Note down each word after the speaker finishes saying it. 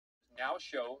now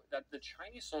show that the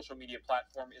Chinese social media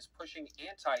platform is pushing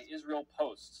anti-Israel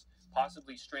posts,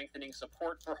 possibly strengthening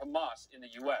support for Hamas in the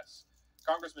U.S.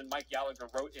 Congressman Mike Gallagher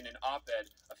wrote in an op-ed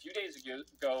a few days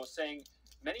ago saying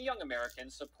many young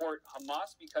Americans support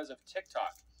Hamas because of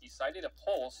TikTok. He cited a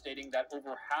poll stating that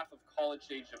over half of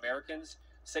college-aged Americans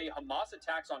say Hamas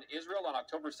attacks on Israel on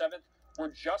October 7th were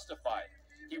justified.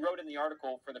 He wrote in the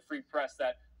article for the Free Press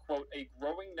that, quote, a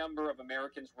growing number of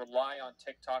Americans rely on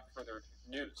TikTok for their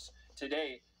news.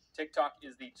 Today, TikTok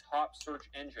is the top search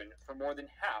engine for more than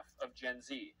half of Gen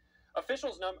Z.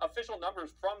 Official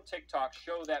numbers from TikTok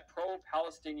show that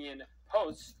pro-Palestinian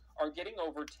posts are getting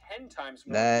over 10 times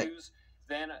more views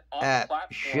than on the platform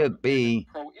should be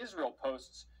pro-Israel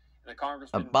posts. And the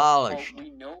congressman abolished. Quote,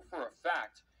 we know for a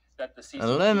fact that the CCP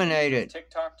Eliminated. uses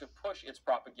TikTok to push its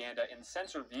propaganda and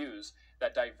censor views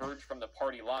that diverge from the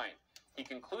party line. He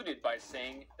concluded by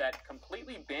saying that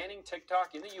completely banning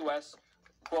TikTok in the U.S.,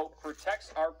 quote,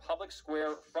 protects our public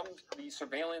square from the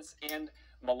surveillance and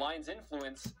maligns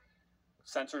influence,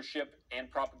 censorship, and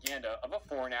propaganda of a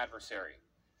foreign adversary.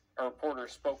 A reporter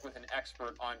spoke with an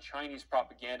expert on Chinese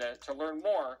propaganda to learn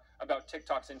more about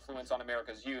TikTok's influence on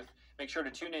America's youth. Make sure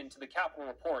to tune in to the Capitol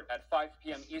Report at 5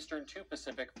 p.m. Eastern, 2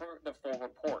 Pacific for the full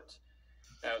report.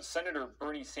 Now, Senator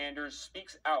Bernie Sanders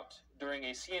speaks out during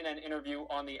a CNN interview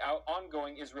on the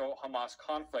ongoing Israel-Hamas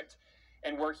conflict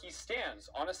and where he stands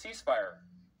on a ceasefire.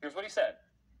 Here's what he said.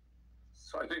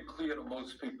 So I think clear to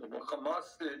most people, what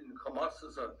Hamas did, and Hamas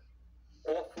is a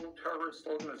awful terrorist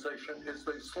organization, is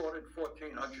they slaughtered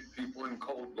 1,400 people in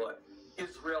cold blood.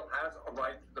 Israel has a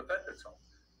right to defend itself.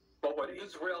 But what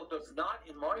Israel does not,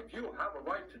 in my view, have a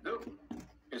right to do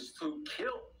is to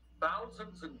kill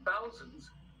thousands and thousands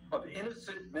of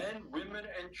innocent men, women,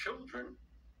 and children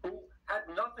who had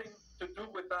nothing to do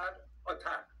with that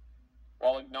attack.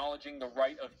 While acknowledging the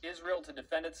right of Israel to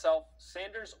defend itself,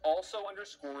 Sanders also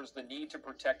underscores the need to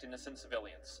protect innocent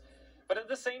civilians. But at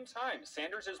the same time,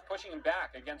 Sanders is pushing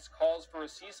back against calls for a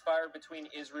ceasefire between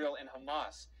Israel and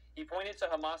Hamas. He pointed to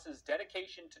Hamas's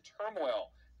dedication to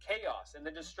turmoil, chaos, and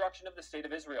the destruction of the state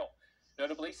of Israel.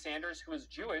 Notably, Sanders, who is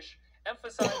Jewish,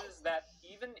 emphasizes that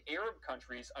even Arab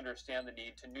countries understand the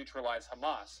need to neutralize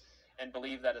Hamas and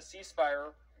believe that a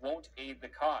ceasefire won't aid the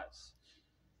cause.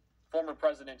 Former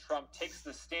President Trump takes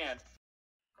the stand.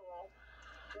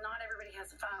 Not everybody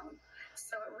has a phone,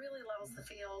 so it really levels the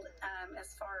field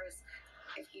as far as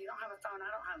if you don't have a phone, I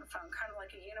don't have a phone, kind of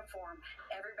like a uniform.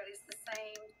 Everybody's the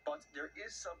same. But there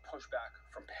is some pushback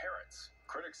from parents.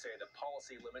 Critics say the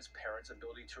policy limits parents'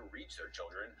 ability to reach their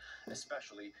children,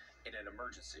 especially in an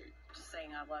emergency. Just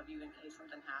saying I love you in case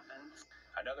something happens.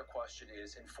 Another question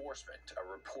is enforcement. A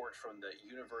report from the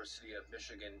University of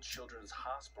Michigan Children's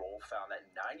Hospital found that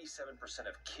 97%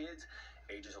 of kids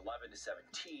ages 11 to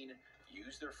 17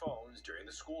 use their phones during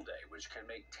the school day, which can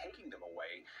make taking them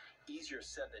away easier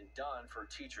said than done for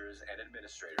teachers and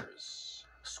administrators.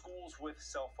 Schools with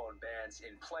cell phone bans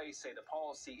in place say the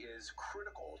policy is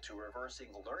critical to reversing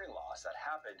learning loss that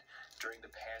happened during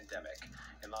the pandemic.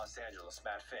 In Los Angeles,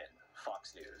 Matt Finn,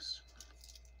 Fox News.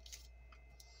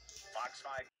 Fox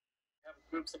 5. Have a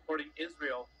group supporting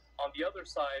Israel. On the other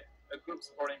side, a group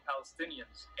supporting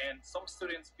Palestinians. And some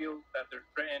students feel that they're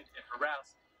threatened and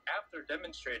harassed after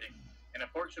demonstrating. And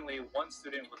unfortunately, one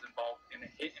student was involved in a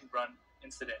hit-and-run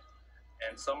incident,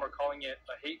 and some are calling it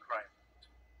a hate crime.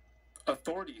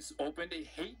 Authorities opened a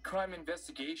hate crime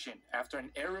investigation after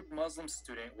an Arab Muslim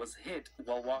student was hit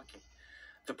while walking.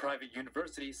 The private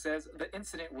university says the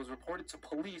incident was reported to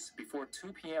police before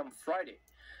 2 p.m. Friday.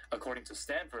 According to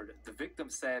Stanford, the victim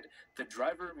said the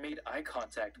driver made eye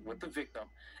contact with the victim,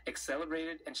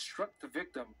 accelerated and struck the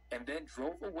victim, and then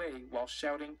drove away while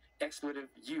shouting expletive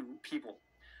 "you people."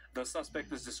 The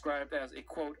suspect is described as a,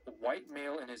 quote, white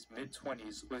male in his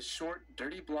mid-20s with short,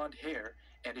 dirty blonde hair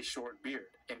and a short beard,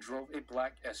 and drove a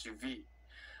black SUV.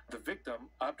 The victim,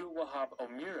 Abdul Wahab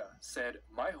Omira, said,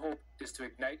 "My hope is to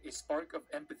ignite a spark of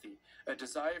empathy, a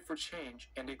desire for change,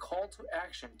 and a call to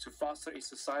action to foster a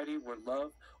society where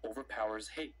love overpowers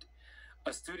hate."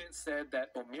 A student said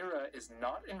that Omira is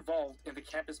not involved in the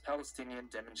campus Palestinian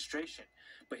demonstration,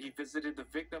 but he visited the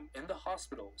victim in the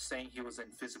hospital, saying he was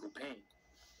in physical pain.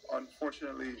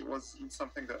 Unfortunately, it wasn't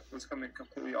something that was coming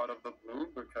completely out of the blue,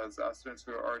 because as students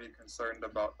we were already concerned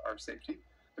about our safety.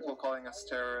 People calling us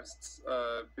terrorists,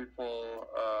 people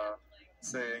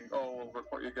saying, "Oh, we'll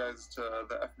report you guys to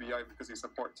the FBI because you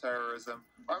support terrorism."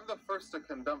 I'm the first to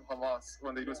condemn Hamas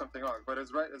when they do something wrong, but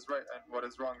is right is right and what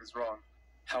is wrong is wrong.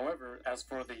 However, as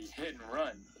for the hit and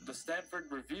run, the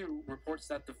Stanford Review reports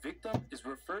that the victim is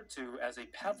referred to as a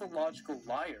pathological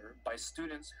liar by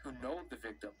students who know the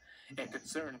victim and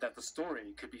concerned that the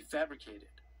story could be fabricated.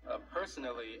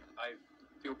 Personally, I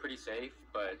feel pretty safe,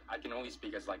 but I can only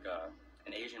speak as like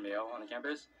an Asian male on the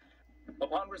campus.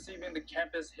 Upon receiving the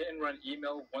campus hit-and-run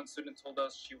email, one student told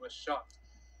us she was shocked,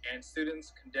 and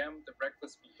students condemned the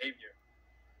reckless behavior.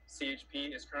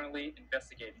 CHP is currently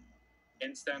investigating.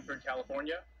 In Stanford,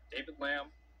 California, David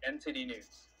Lamb, NTD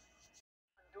News.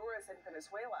 Honduras and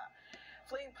Venezuela,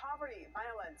 fleeing poverty,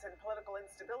 violence, and political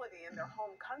instability in their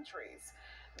home countries.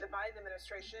 The Biden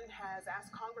administration has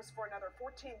asked Congress for another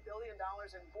 $14 billion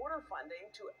in border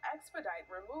funding to expedite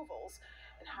removals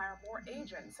and hire more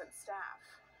agents and staff.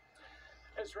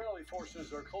 Israeli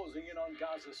forces are closing in on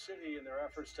Gaza City in their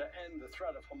efforts to end the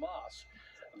threat of Hamas.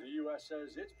 The U.S.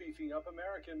 says it's beefing up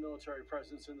American military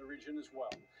presence in the region as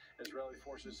well. Israeli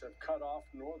forces have cut off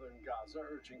northern Gaza,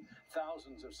 urging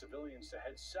thousands of civilians to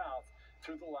head south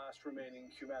through the last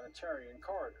remaining humanitarian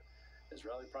corridor.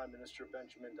 Israeli Prime Minister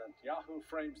Benjamin Netanyahu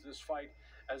frames this fight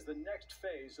as the next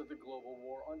phase of the global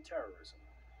war on terrorism.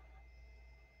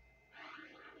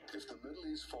 If the Middle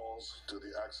East falls to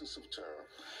the axis of terror,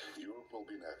 Europe will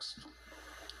be next,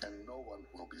 and no one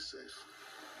will be safe.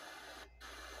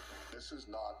 This is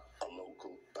not a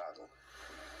local battle.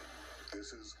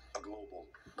 This is a global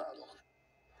battle.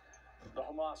 The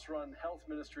Hamas-run health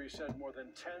ministry said more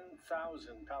than 10,000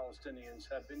 Palestinians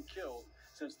have been killed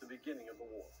since the beginning of the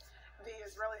war. The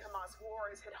Israeli-Hamas war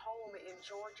has hit home in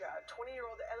Georgia.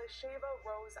 20-year-old Elisheva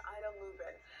Rose Ida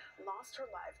Lubin lost her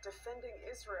life defending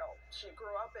Israel. She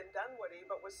grew up in Dunwoody,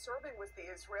 but was serving with the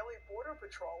Israeli Border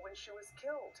Patrol when she was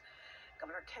killed.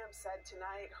 Governor Kemp said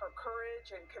tonight her courage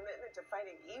and commitment to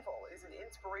fighting evil is an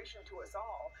inspiration to us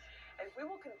all, and we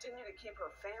will continue to keep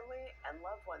her family and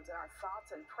loved ones in our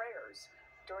thoughts and prayers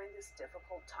during this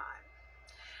difficult time.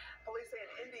 Police say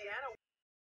in Indiana,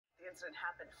 the incident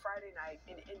happened Friday night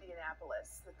in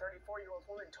Indianapolis. The 34-year-old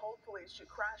woman told police she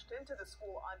crashed into the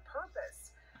school on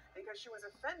purpose because she was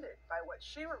offended by what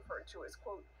she referred to as,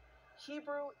 quote,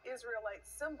 Hebrew Israelite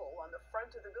symbol on the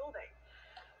front of the building.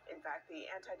 In fact, the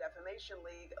Anti-Defamation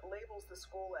League labels the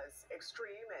school as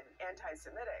extreme and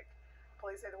anti-Semitic.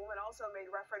 Police say the woman also made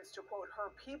reference to, quote,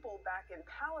 her people back in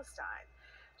Palestine.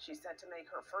 She's set to make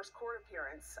her first court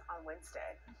appearance on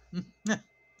Wednesday.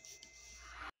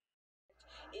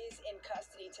 Is in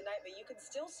custody tonight, but you can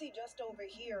still see just over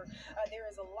here, there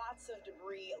is lots of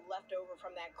debris left over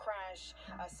from that crash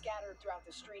scattered throughout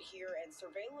the street here, and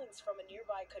surveillance from a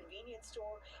nearby convenience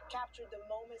store captured the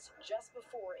moments just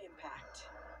before impact.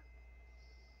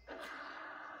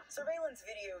 Surveillance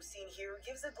video seen here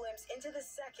gives a glimpse into the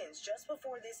seconds just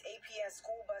before this APS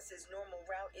school bus's normal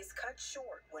route is cut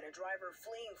short when a driver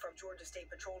fleeing from Georgia State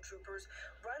Patrol troopers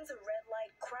runs a red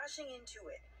light, crashing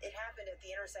into it. It happened at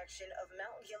the intersection of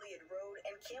Mount Gilead Road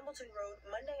and Campbellton Road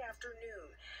Monday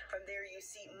afternoon. From there, you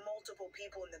see multiple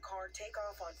people in the car take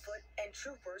off on foot and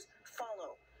troopers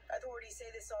follow. Authorities say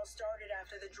this all started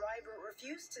after the driver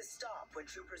refused to stop when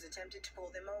troopers attempted to pull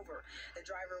them over. The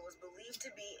driver was believed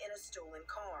to be in a stolen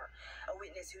car. A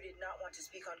witness who did not want to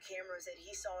speak on camera said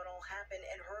he saw it all happen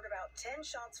and heard about 10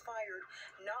 shots fired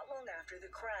not long after the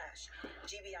crash.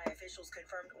 GBI officials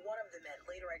confirmed one of the men,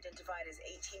 later identified as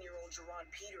 18-year-old Jerron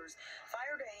Peters,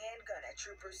 fired a handgun at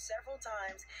troopers several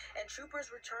times, and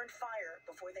troopers returned fire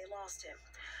before they lost him.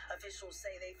 Officials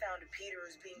say they found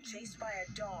Peters being chased by a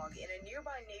dog in a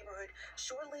nearby neighborhood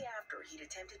shortly after he'd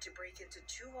attempted to break into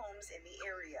 2 homes in the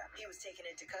area. He was taken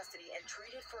into custody and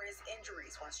treated for his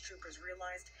injuries once troopers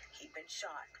realized he'd been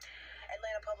shot.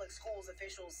 Atlanta Public Schools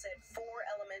officials said 4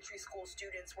 elementary school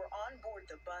students were on board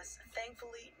the bus.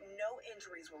 Thankfully, no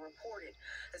injuries were reported.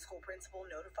 The school principal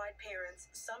notified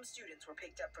parents. Some students were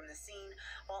picked up from the scene,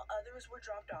 while others were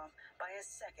dropped off by a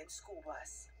second school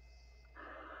bus.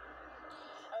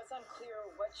 It's unclear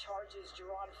what charges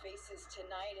Jerron faces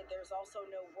tonight, and there's also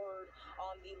no word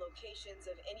on the locations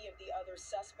of any of the other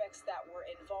suspects that were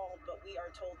involved, but we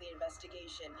are told the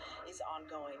investigation is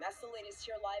ongoing. That's the latest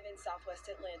here live in Southwest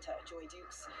Atlanta. Joy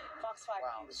Dukes, Fox 5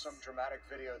 Wow, News. some dramatic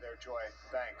video there, Joy.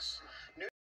 Thanks. New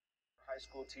high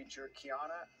school teacher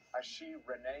Kiana Ashi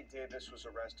Renee Davis was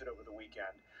arrested over the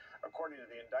weekend. According to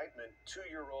the indictment,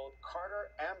 2-year-old Carter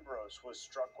Ambrose was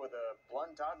struck with a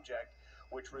blunt object,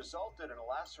 which resulted in a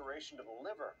laceration to the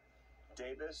liver.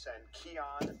 Davis and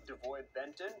Keon DeVoy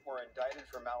Benton were indicted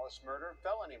for malice murder,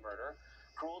 felony murder,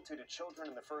 cruelty to children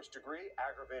in the first degree,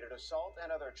 aggravated assault,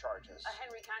 and other charges. A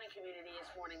Henry County community is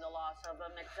mourning the loss of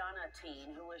a McDonough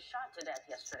teen who was shot to death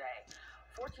yesterday.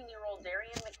 14-year-old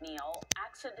Darian McNeil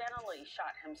accidentally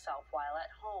shot himself while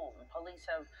at home. Police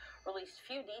have released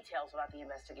few details about the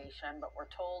investigation, but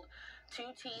we're told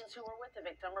 2 teens who were with the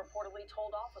victim reportedly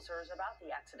told officers about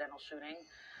the accidental shooting.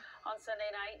 On Sunday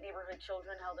night, neighborhood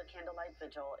children held a candlelight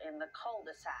vigil in the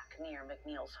cul-de-sac near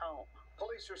McNeil's home.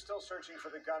 Police are still searching for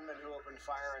the gunman who opened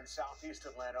fire in southeast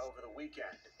Atlanta over the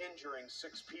weekend, injuring 6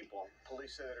 people.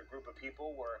 Police say that a group of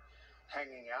people were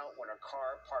hanging out when a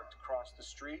car parked across the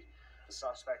street. The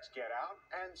suspects get out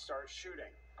and start shooting.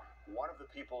 One of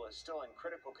the people is still in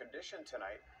critical condition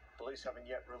tonight. Police haven't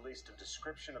yet released a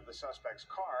description of the suspect's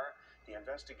car. The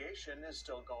investigation is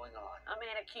still going on. A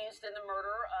man accused in the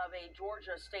murder of a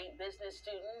Georgia State business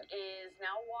student is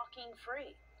now walking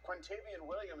free. Quintavian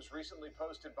Williams recently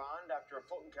posted bond after a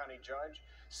Fulton County judge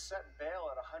set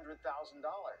bail at $100,000.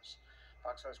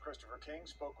 Fox 5's Christopher King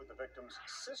spoke with the victim's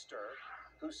sister,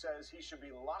 who says he should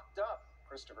be locked up.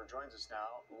 Christopher joins us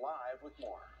now live with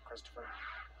more. Christopher.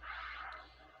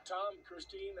 Tom,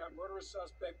 Christine, that murderous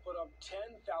suspect put up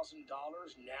 $10,000.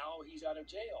 Now he's out of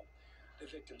jail. The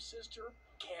victim's sister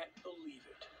can't believe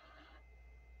it.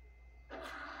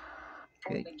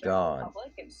 Good God.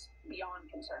 Public, it's beyond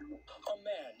concern. A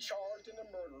man charged in the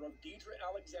murder of Deidre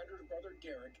Alexander's brother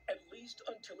Derek, at least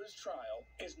until his trial,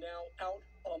 is now out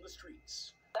on the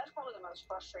streets. That's probably the most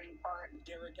frustrating part.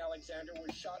 Derek Alexander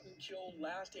was shot and killed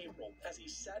last April as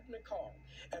he sat in a car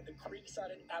at the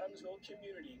Creekside in Adamsville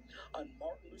community on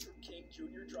Martin Luther King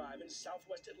Jr. Drive in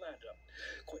southwest Atlanta.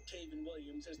 Quintavian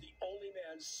Williams is the only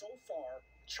man so far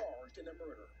charged in the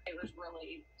murder. It was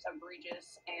really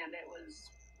egregious and it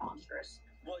was monstrous.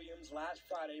 Williams last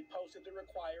Friday posted the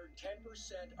required 10%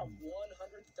 of $100,000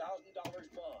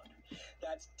 bond.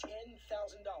 That's $10,000.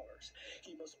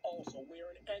 He must also wear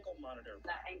an ankle monitor.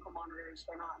 That ankle monitors,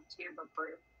 they're not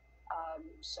tamper-proof.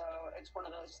 So it's one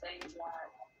of those things that,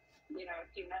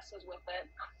 if he messes with it,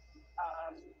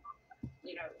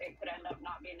 it could end up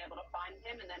not being able to find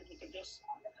him, and then he could just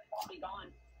be gone.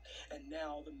 And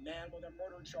now the man with a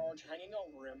murder charge hanging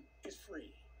over him is free.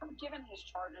 Given his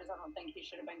charges, I don't think he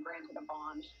should have been granted a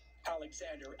bond.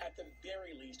 Alexander, at the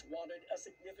very least, wanted a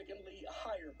significantly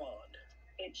higher bond.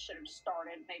 It should have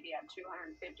started maybe at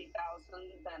 $250,000,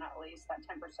 then at least that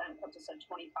 10% puts us at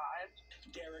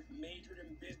 $25,000. Derek majored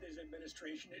in business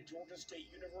administration at Georgia State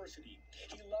University.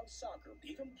 He loved soccer,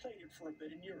 even played it for a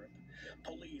bit in Europe.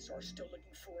 Police are still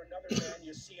looking for another man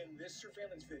you see in this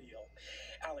surveillance video.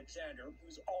 Alexander,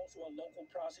 who's also a local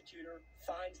prosecutor,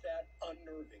 finds that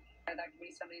unnerving. And that could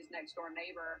be somebody's next door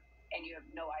neighbor, and you have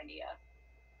no idea.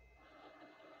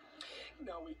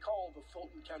 Now, we called the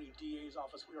Fulton County DA's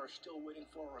office. We are still waiting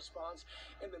for a response.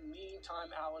 In the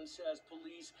meantime, Allen says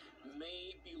police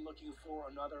may be looking for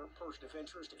another person of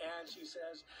interest, and she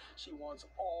says she wants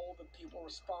all the people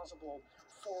responsible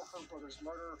for her brother's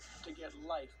murder to get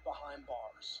life behind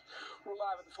bars. We're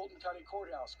live at the Fulton County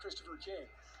Courthouse. Christopher King,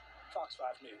 Fox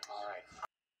 5 News. All right.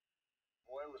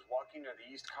 Boy was walking near the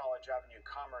East College Avenue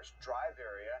Commerce Drive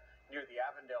area near the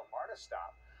Avondale MARTA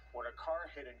stop when a car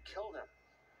hit and killed him.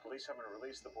 Police haven't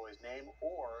released the boy's name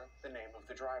or the name of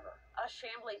the driver. A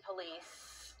Chamblee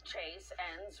police chase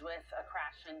ends with a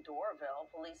crash in Doraville.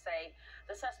 Police say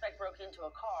the suspect broke into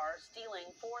a car, stealing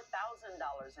 $4,000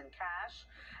 in cash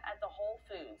at the Whole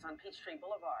Foods on Peachtree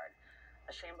Boulevard.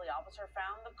 A Chamblee officer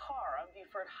found the car on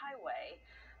Buford Highway.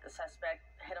 The suspect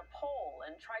hit a pole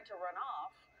and tried to run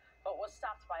off, but was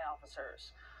stopped by officers.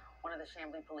 One of the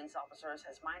Chamblee police officers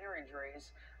has minor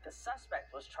injuries. The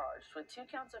suspect was charged with 2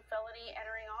 counts of felony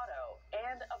entering auto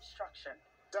and obstruction.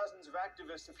 Dozens of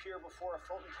activists appear before a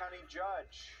Fulton County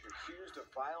judge accused of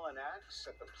violent acts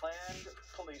at the planned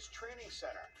police training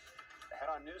center.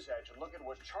 Head on News Edge and look at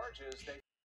what charges they...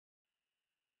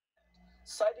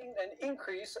 Citing an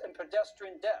increase in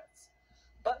pedestrian deaths.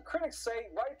 But critics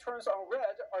say right turns on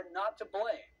red are not to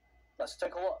blame. Let's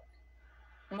take a look.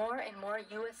 More and more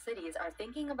U.S. cities are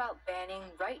thinking about banning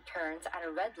right turns at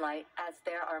a red light as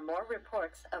there are more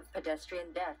reports of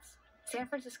pedestrian deaths. San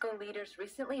Francisco leaders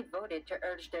recently voted to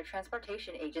urge their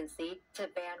transportation agency to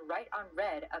ban right on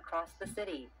red across the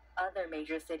city. Other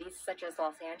major cities such as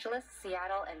Los Angeles,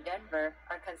 Seattle, and Denver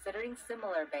are considering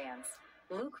similar bans.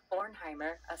 Luke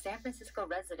Bornheimer, a San Francisco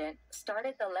resident,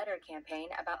 started the letter campaign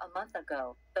about a month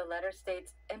ago. The letter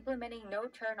states, implementing no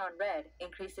turn on red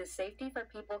increases safety for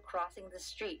people crossing the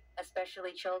street,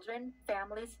 especially children,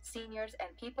 families, seniors,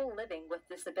 and people living with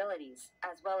disabilities,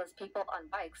 as well as people on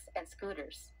bikes and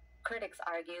scooters. Critics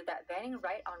argue that banning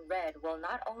right on red will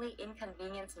not only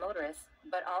inconvenience motorists,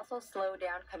 but also slow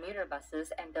down commuter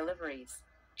buses and deliveries.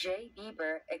 Jay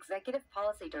Bieber, Executive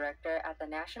Policy Director at the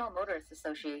National Motorists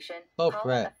Association, called it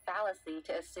a fallacy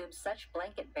to assume such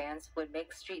blanket bans would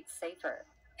make streets safer.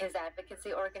 His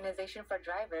advocacy organization for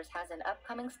drivers has an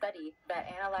upcoming study that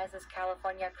analyzes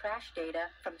California crash data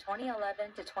from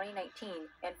 2011 to 2019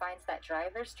 and finds that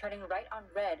drivers turning right on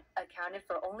red accounted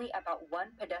for only about 1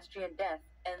 pedestrian death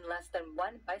and less than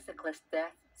 1 bicyclist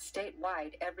death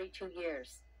statewide every 2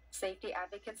 years. Safety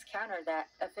advocates counter that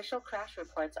official crash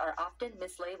reports are often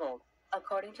mislabeled.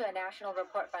 According to a national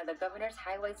report by the Governor's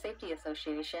Highway Safety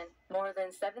Association, more than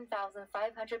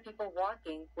 7,500 people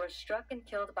walking were struck and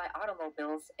killed by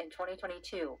automobiles in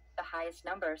 2022, the highest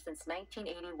number since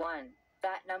 1981.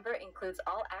 That number includes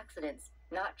all accidents,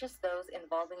 not just those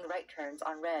involving right turns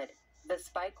on red. The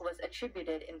spike was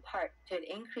attributed in part to an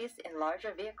increase in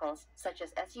larger vehicles such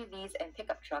as SUVs and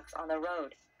pickup trucks on the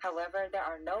road. However, there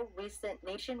are no recent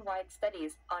nationwide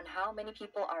studies on how many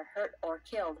people are hurt or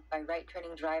killed by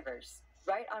right-turning drivers.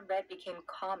 Right on red became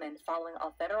common following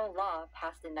a federal law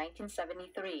passed in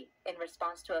 1973 in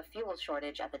response to a fuel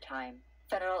shortage at the time.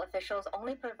 Federal officials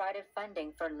only provided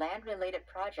funding for land-related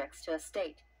projects to a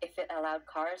state if it allowed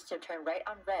cars to turn right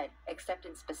on red, except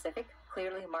in specific,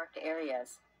 clearly marked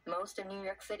areas. Most of New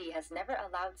York City has never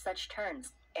allowed such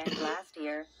turns, and last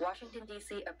year, Washington,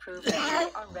 D.C. approved a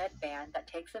right-on-red ban that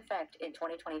takes effect in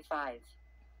 2025.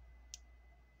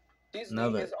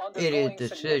 Another idiot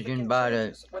decision by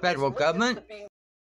the federal government.